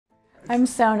I'm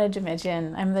Sona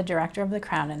Jamijian. I'm the director of the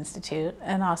Crown Institute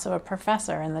and also a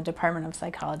professor in the Department of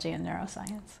Psychology and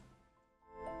Neuroscience.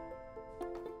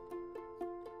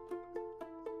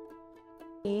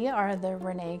 We are the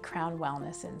Renée Crown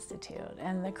Wellness Institute,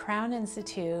 and the Crown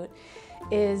Institute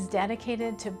is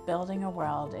dedicated to building a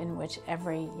world in which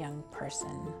every young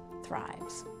person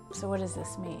thrives. So what does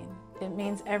this mean? It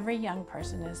means every young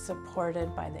person is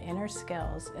supported by the inner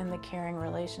skills and the caring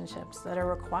relationships that are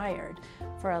required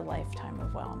for a lifetime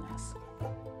of wellness.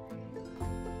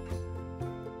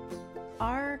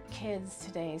 Our kids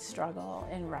today struggle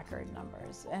in record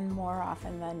numbers, and more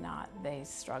often than not, they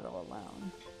struggle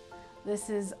alone.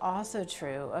 This is also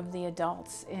true of the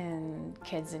adults in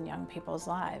kids and young people's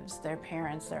lives, their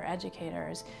parents, their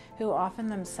educators, who often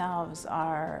themselves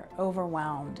are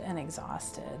overwhelmed and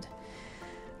exhausted.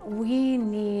 We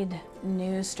need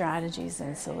new strategies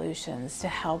and solutions to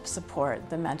help support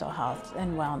the mental health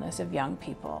and wellness of young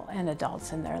people and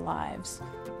adults in their lives.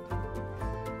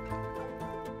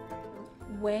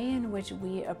 The way in which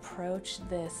we approach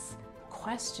this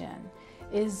question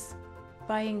is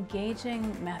by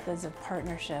engaging methods of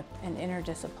partnership and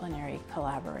interdisciplinary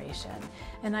collaboration.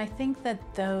 And I think that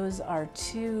those are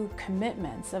two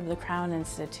commitments of the Crown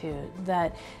Institute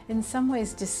that in some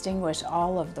ways distinguish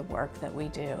all of the work that we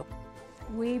do.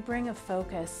 We bring a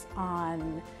focus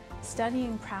on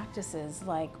studying practices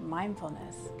like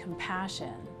mindfulness,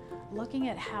 compassion, looking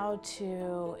at how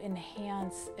to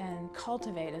enhance and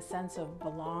cultivate a sense of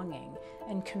belonging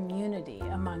and community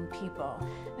among people,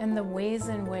 and the ways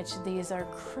in which these are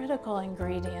critical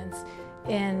ingredients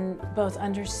in both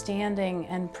understanding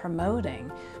and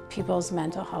promoting people's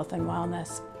mental health and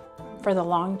wellness for the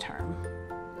long term.